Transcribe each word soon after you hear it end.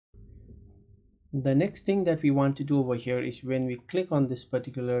The next thing that we want to do over here is when we click on this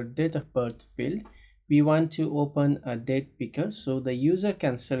particular date of birth field, we want to open a date picker so the user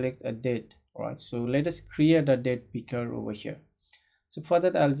can select a date. Right, so let us create a date picker over here. So for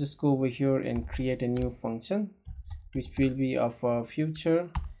that, I'll just go over here and create a new function which will be of a future,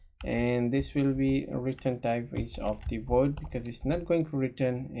 and this will be a return type is of the void because it's not going to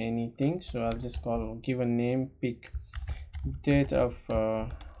return anything. So I'll just give a name, pick date of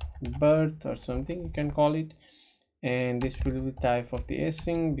birth or something you can call it, and this will be type of the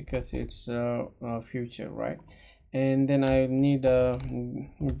async because it's a future, right? And then I need a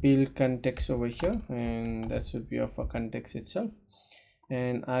build context over here, and that should be of a context itself.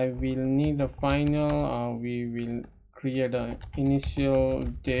 And I will need a final we will create an initial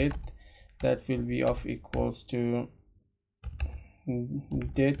date that will be of equals to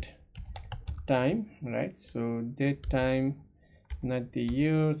date time, right? So date time, not the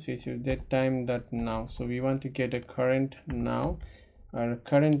year, so it's date time dot now. So we want to get a current now or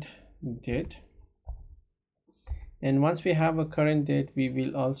current date, and once we have a current date, we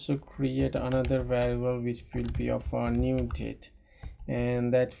will also create another variable which will be of a new date,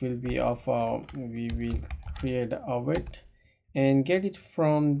 and that will be of we will create await and get it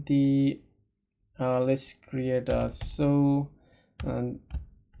from the let's create a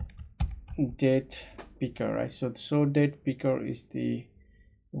date picker, right? So date picker is the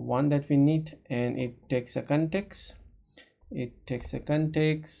one that we need, and it takes a context, and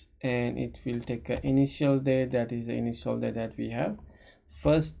it will take an initial date, that is the initial date that we have,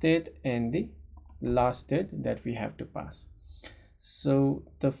 first date, and the last date that we have to pass. So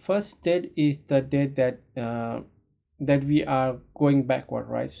the first date is the date that that we are going backward,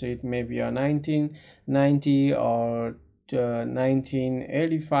 right? So it may be a 1990 or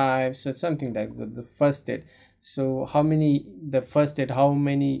 1985, so something like the first date. So how many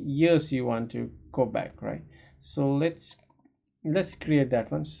years you want to go back, right? So let's create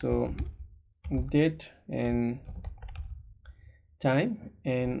that one. So date and time,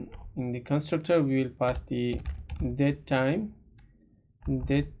 and in the constructor we will pass the date time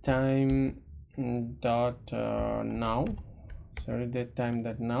dot now, sorry, date time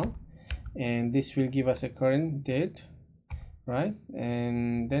dot now, and this will give us a current date, right?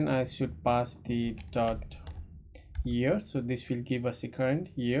 And then I should pass the dot year, so this will give us a current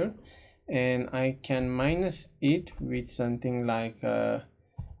year, and I can minus it with something like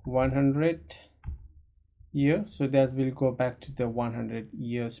 100 year, so that will go back to the 100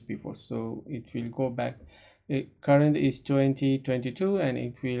 years before. So it will go back, current is 2022, and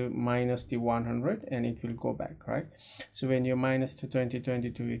it will minus the 100 and it will go back, right? So when you minus to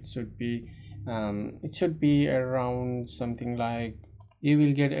 2022, it should be around something like, you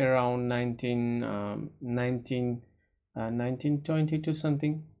will get around 1922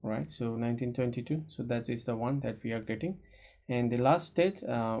 something, right? So 1922, so that is the one that we are getting. And the last date,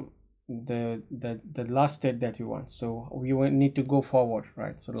 the last date that you want, so we will need to go forward,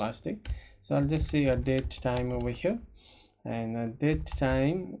 right? So last date, so I'll just say a date time over here, and a date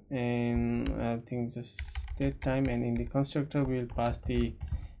time, and I think just date time, and in the constructor we will pass the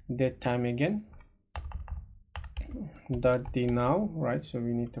date time again dot the now, right? So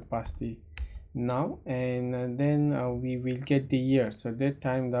we need to pass the now, and then we will get the year, so date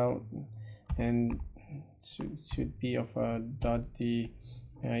time down, and should be of a dot the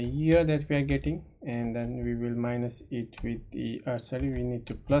year that we are getting, and then we will minus it with the we need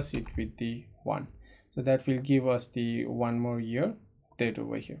to plus it with the 1, so that will give us the one more year date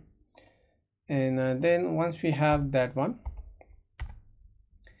over here. And then once we have that one,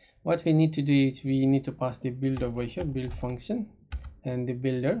 what we need to do is we need to pass the build over here, build function, and the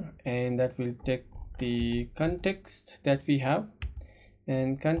builder, and that will take the context that we have,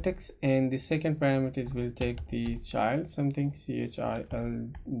 and context, and the second parameter will take the child, something child,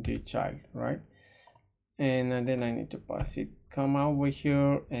 right? And then I need to pass it, come over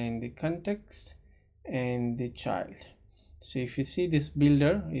here, and the context and the child. So if you see this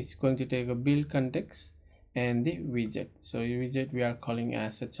builder, it's going to take a build context and the widget, so widget we are calling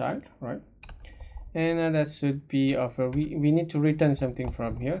as a child, right? And that should be of a we need to return something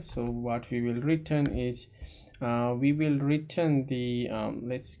from here. So what we will return is we will return the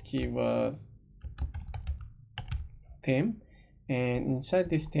let's give a theme, and inside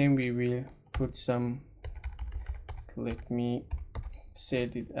this theme we will put some, let me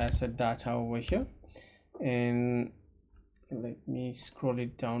set it as a data over here, and let me scroll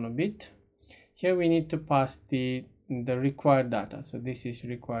it down a bit. Here we need to pass the required data, so this is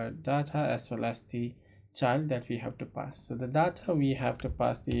required data as well as the child that we have to pass. So the data, we have to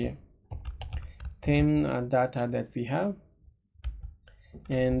pass the theme data that we have,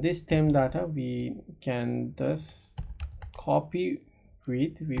 And this temp data we can just copy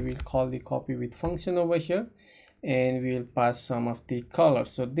with, we will call the copy with function over here, and we will pass some of the color.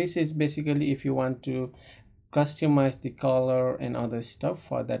 So this is basically if you want to customize the color and other stuff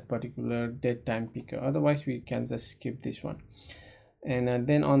for that particular date time picker. Otherwise we can just skip this one. And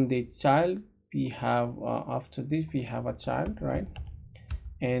then on the child we have after this we have a child, right?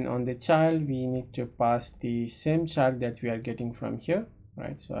 And on the child we need to pass the same child that we are getting from here,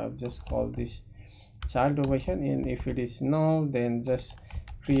 right? So I've just called this child over here, and if it is null then just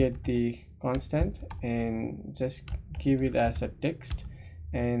create the constant and just give it as a text,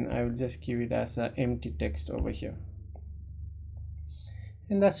 and I will just give it as an empty text over here,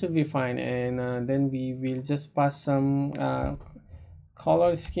 and that should be fine. And then we will just pass some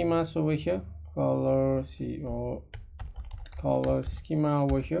color schemas over here, color schema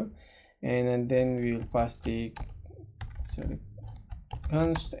over here, and then we will pass the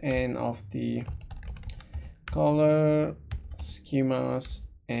const and of the color schemas,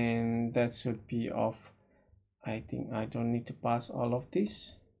 and that should be of, I think I don't need to pass all of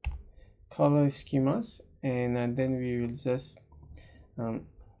these color schemas. And then we will just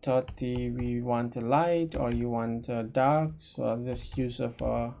we want a light or you want a dark, so I'll just use of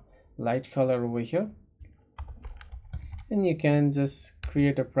a light color over here, and you can just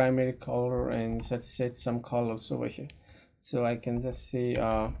create a primary color and just set some colors over here. So I can just say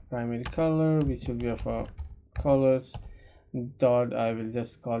primary color, which will be of colors dot, I will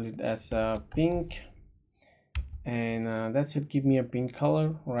just call it as pink, and that should give me a pink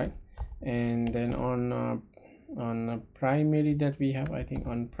color, right? And then on primary that we have, I think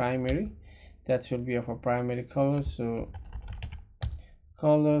on primary that should be of a primary color, so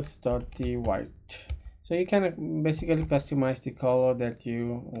colors dot the white. So you can basically customize the color that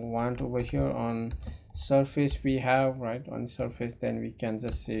you want over here. On surface we have, right, on surface then we can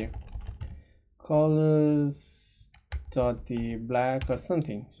just say colors dot the black or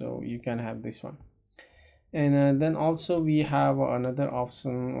something, so you can have this one. And then also we have another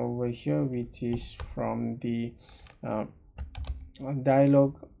option over here, which is from the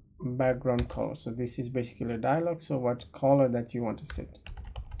dialog background color. So this is basically a dialog, so what color that you want to set,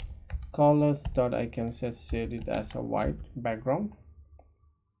 colors dot I can set it as a white background,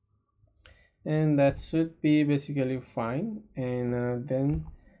 and that should be basically fine. And then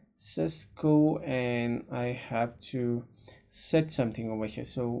just go and I have to set something over here.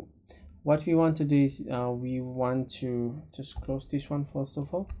 So what we want to do is we want to just close this one first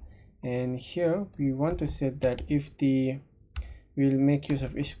of all, and here we want to set that if the, we'll make use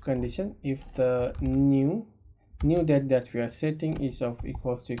of if condition, if the new date that we are setting is of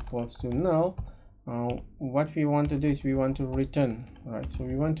equals to null, what we want to do is we want to return, right? So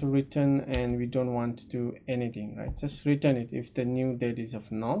we want to return, and we don't want to do anything, right? Just return it. If the new date is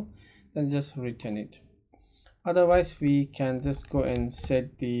of null, then just return it. Otherwise we can just go and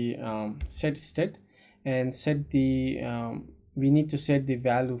set the set state and set the we need to set the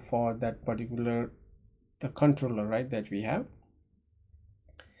value for that particular the controller, right, that we have.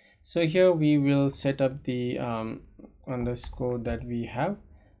 So here we will set up the underscore that we have,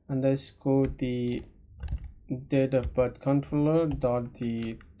 underscore the date of birth controller dot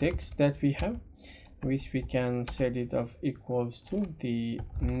the text that we have, which we can set it of equals to the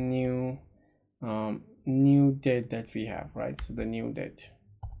new date that we have, right? So the new date,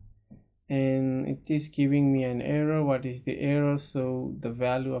 and it is giving me an error. What is the error? So the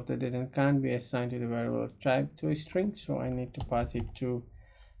value of the data can't be assigned to the variable type to a string, so I need to pass it to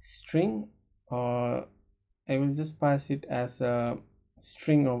string, or I will just pass it as a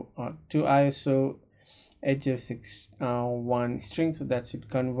string of to ISO 8061 string, so that should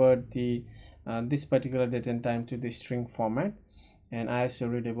convert the this particular date and time to the string format and ISO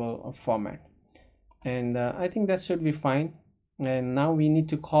readable format. And I think that should be fine. And now we need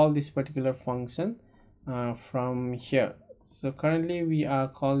to call this particular function from here. So currently we are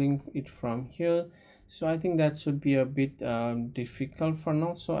calling it from here, so I think that should be a bit difficult for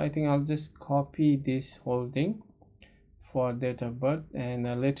now. So I think I'll just copy this whole thing for date of birth, and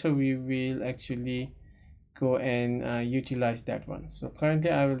later we will actually go and utilize that one. So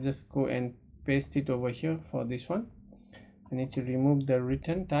currently I will just go and paste it over here. For this one I need to remove the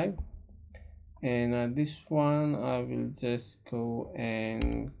return type, and this one I will just go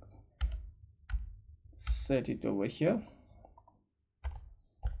and set it over here,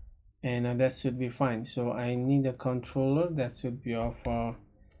 and that should be fine. So I need a controller that should be of a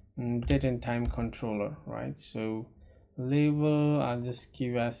date and time controller, right? So label I'll just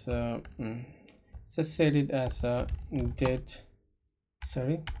give as a just set it as a date,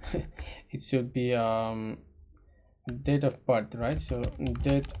 sorry it should be date of birth, right? So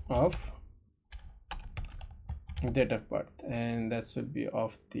date of birth, and that should be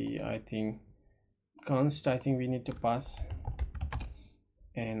of the, I think, const, I think we need to pass,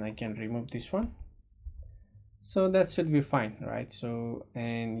 and I can remove this one. So that should be fine, right? So,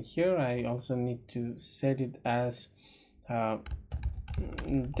 and here I also need to set it as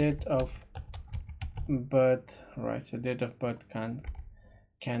date of birth, right? So date of birth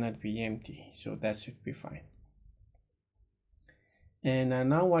cannot be empty, so that should be fine. And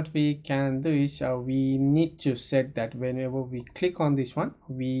now what we can do is we need to set that whenever we click on this one,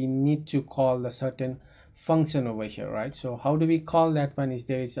 we need to call a certain function over here, right? So how do we call that one? Is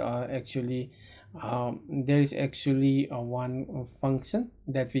there is actually one function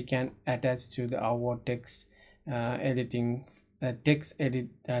that we can attach to our text editing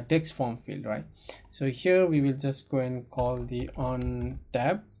text form field, right? So here we will just go and call the on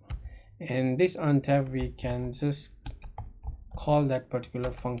tab, and this on tab we can just call that particular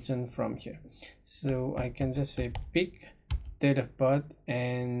function from here. So I can just say pick date of birth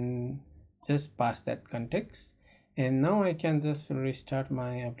and just pass that context, and now I can just restart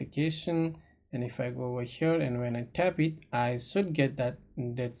my application. And if I go over here and when I tap it, I should get that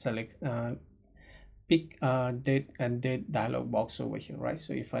date select pick date and date dialog box over here, right?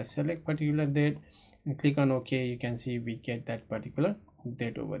 So if I select particular date and click on OK, you can see we get that particular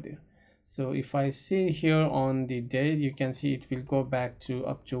date over there. So if I see here on the date, you can see it will go back to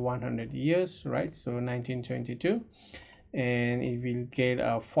up to 100 years, right? So 1922, and it will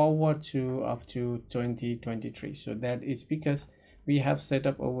get forward to up to 2023. So that is because we have set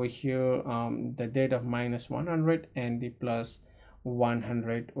up over here the date of -100 and the plus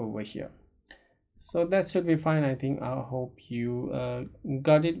 100 over here. So that should be fine. I think I hope you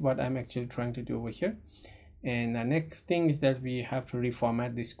got it, what I'm actually trying to do over here. And the next thing is that we have to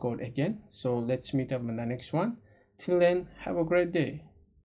reformat this code again. So let's meet up in the next one. Till then, have a great day.